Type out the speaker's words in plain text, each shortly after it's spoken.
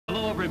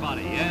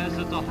everybody. Yes,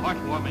 it's a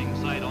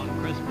heartwarming sight on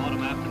crisp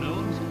autumn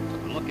afternoons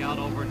to look out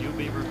over New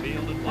Beaver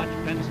Field and watch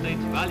Penn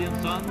State's valiant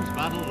sons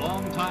battle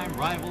longtime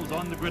rivals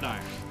on the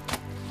gridiron.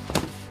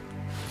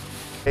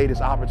 Hey, this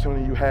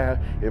opportunity you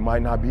have, it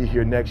might not be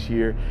here next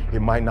year,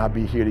 it might not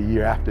be here the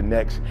year after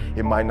next,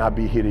 it might not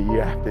be here the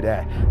year after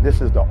that.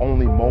 This is the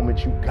only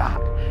moment you got,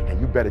 and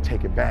you better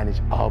take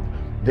advantage of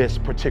this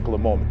particular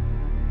moment.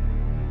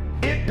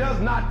 It does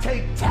not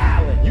take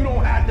talent. You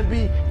don't have to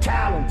be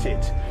talented,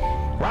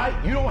 right?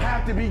 You don't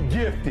have to be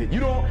gifted. You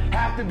don't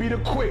have to be the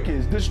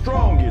quickest, the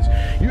strongest.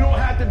 You don't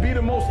have to be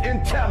the most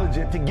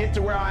intelligent to get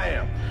to where I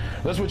am.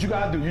 That's what you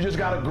gotta do. You just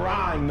gotta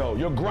grind, though.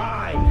 Your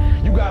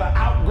grind, you gotta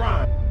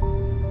outgrind.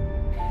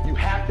 You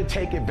have to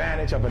take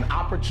advantage of an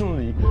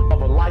opportunity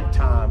of a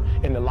lifetime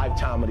in the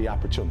lifetime of the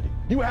opportunity.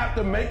 You have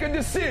to make a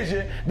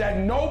decision that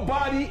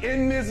nobody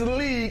in this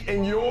league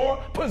in your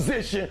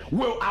position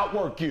will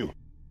outwork you.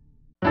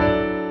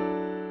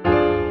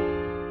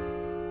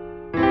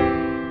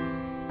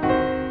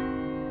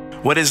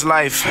 What is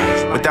life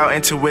without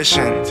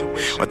intuition,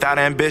 without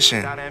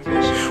ambition?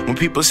 When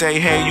people say,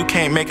 hey, you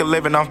can't make a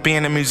living off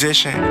being a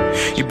musician,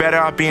 you better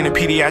off being a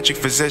pediatric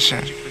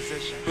physician.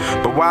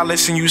 But why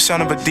listen, you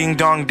son of a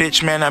ding-dong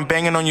ditch, man? I'm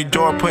banging on your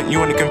door, putting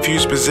you in a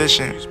confused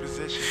position.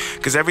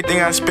 Cause everything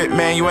I spit,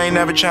 man, you ain't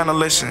never trying to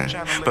listen.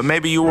 But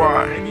maybe you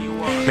are.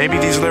 Maybe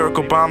these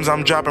lyrical bombs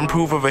I'm dropping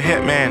prove of a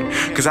hit, man.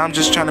 Cause I'm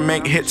just trying to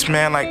make hits,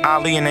 man, like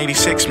Ali in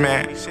 '86,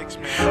 man.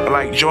 Or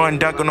like Jordan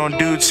dunking on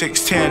dude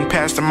 6'10",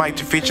 pass the mic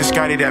to feature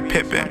Scotty that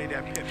Pippen.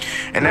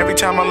 And every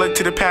time I look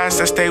to the past,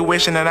 I stay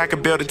wishing that I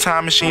could build a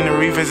time machine and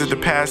revisit the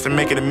past and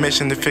make it a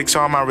mission to fix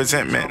all my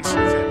resentments.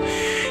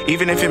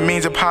 Even if it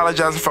means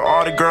apologizing for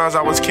all the girls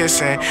I was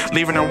kissing,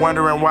 leaving her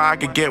wondering why I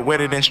could get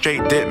with it and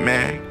straight dip,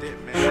 man.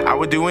 I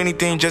would do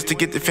anything just to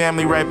get the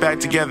family right back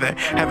together,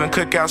 having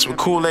cookouts with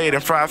Kool-Aid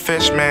and fried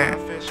fish, man.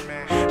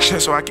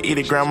 Just so I could eat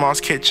at grandma's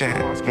kitchen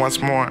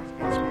once more.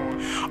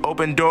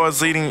 Open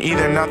doors leading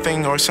either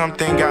nothing or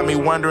something got me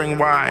wondering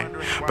why.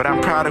 But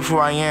I'm proud of who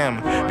I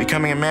am,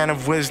 becoming a man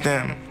of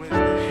wisdom.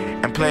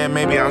 And playing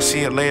maybe I'll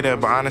see it later,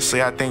 but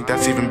honestly I think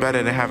that's even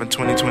better than having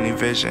 20/20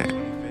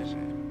 vision.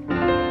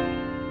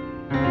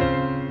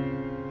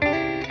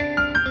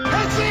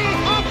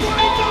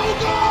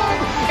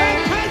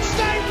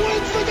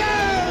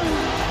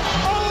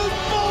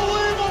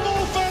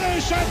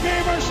 At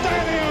Beaver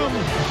Stadium.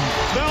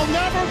 They'll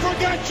never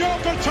forget Joe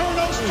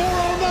Paterno's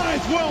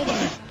 409th, will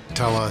they?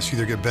 Tell us,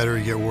 either get better or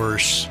get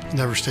worse,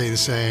 never stay the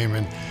same,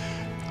 and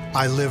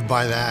I live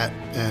by that,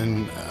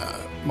 and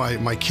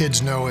my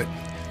kids know it,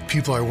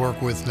 people I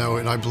work with know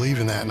it, and I believe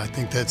in that, and I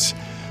think that's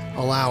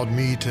allowed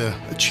me to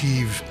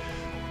achieve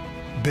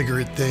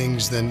bigger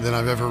things than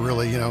I've ever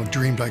really,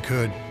 dreamed I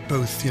could,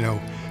 both,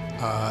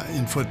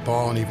 in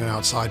football and even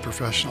outside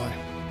professionally.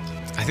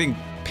 I think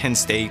Penn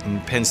State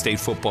and Penn State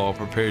football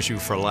prepares you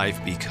for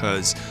life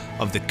because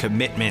of the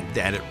commitment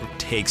that it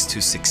takes to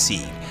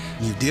succeed.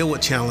 You deal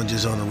with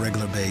challenges on a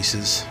regular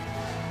basis.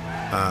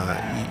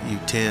 You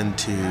tend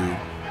to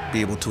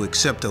be able to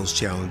accept those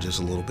challenges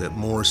a little bit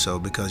more so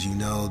because you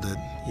know that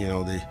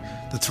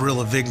the thrill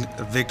of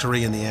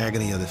victory and the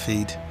agony of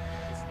defeat.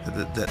 Oh,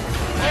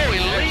 he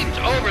leaped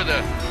over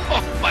the.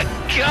 Oh my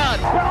God!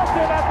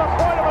 Charleston at the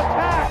point of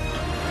attack.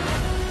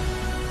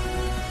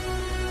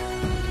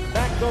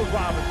 Back goes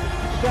Robinson.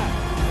 Set.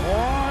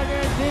 Long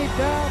and deep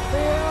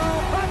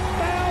downfield.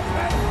 Touchdown,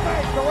 Penn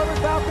State. Delivers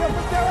downfield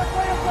for Derek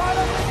Williams. Wide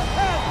open to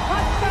Penn.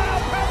 Touchdown,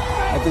 Penn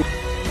State.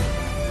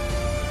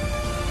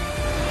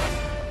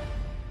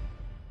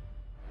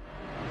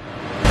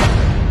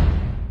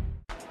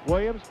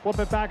 Williams flip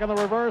it back on the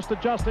reverse to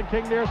Justin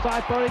King near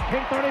side 30.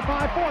 King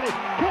 35, 40.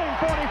 King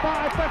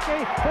 45,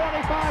 50,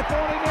 45,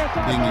 40 near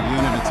side. Being a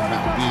unit, it's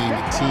about being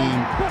a team,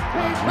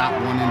 not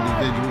one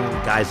individual.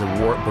 Guys that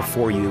wore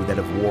before you that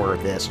have wore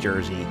this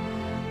jersey,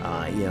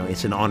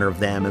 it's an honor of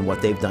them and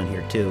what they've done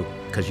here too,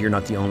 because you're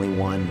not the only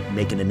one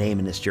making a name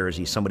in this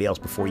jersey. Somebody else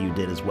before you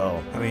did as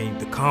well. I mean,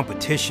 the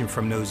competition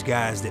from those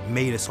guys that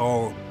made us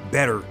all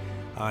better.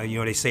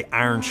 They say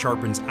iron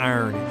sharpens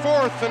iron.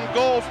 4th and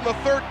goal from the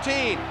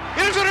 13.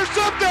 It is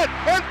intercepted,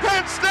 and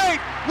Penn State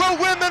will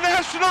win the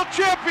national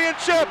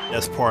championship.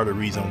 That's part of the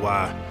reason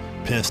why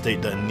Penn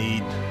State doesn't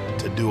need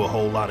to do a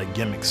whole lot of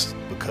gimmicks,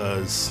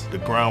 because the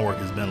groundwork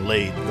has been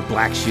laid. The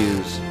black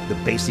shoes, the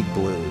basic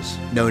blues,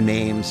 no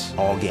names,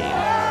 all game.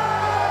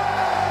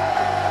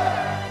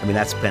 I mean,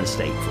 that's Penn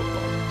State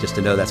football. Just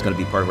to know that's going to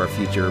be part of our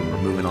future,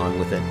 we're moving on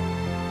with it.